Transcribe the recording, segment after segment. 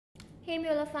Hey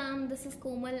Meolaa fam, this is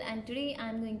Komal and today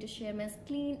I'm going to share my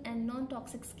clean and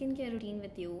non-toxic skincare routine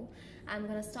with you. I'm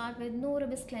going to start with No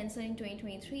Rubbish Cleanser in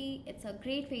 2023. It's a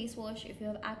great face wash if you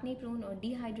have acne prone or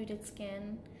dehydrated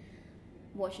skin.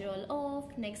 Wash it all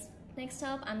off. Next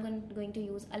up, I'm going to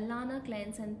use Alana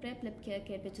Cleanse and Prep Lip Care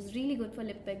Kit, which is really good for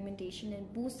lip pigmentation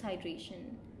and boost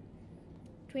hydration.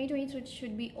 2023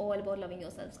 should be all about loving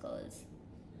yourselves, girls.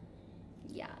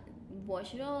 Yeah,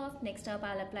 wash it off. Next up,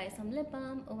 I'll apply some lip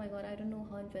balm. Oh my god, I don't know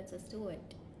how influencers do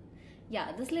it.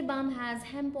 Yeah, this lip balm has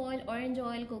hemp oil, orange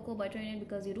oil, cocoa butter in it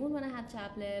because you don't want to have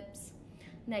chapped lips.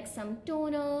 Next, some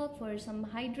toner for some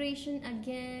hydration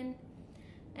again.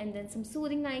 And then some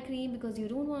soothing eye cream because you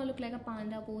don't want to look like a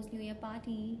panda post New Year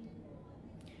party.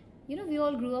 You know, we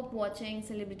all grew up watching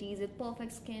celebrities with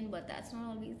perfect skin, but that's not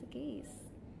always the case.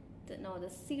 Now the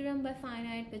serum by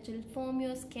Finite, which will firm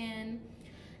your skin,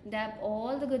 dab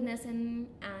all the goodness in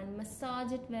and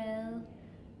massage it well.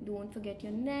 Don't forget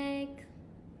your neck,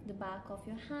 the back of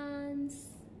your hands.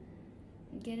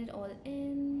 Get it all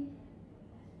in.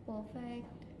 Perfect.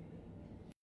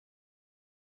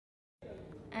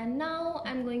 And now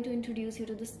I'm going to introduce you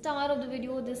to the star of the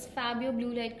video, this Fabio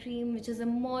Blue Light Cream, which is a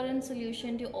modern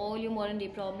solution to all your modern day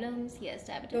problems. Yes,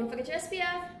 diabetes. Don't forget your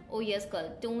SPF. Oh yes,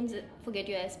 girl, don't forget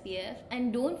your SPF.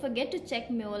 And don't forget to check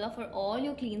Meolaa for all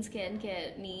your clean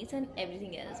skincare needs and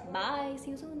everything else. Bye.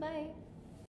 See you soon. Bye.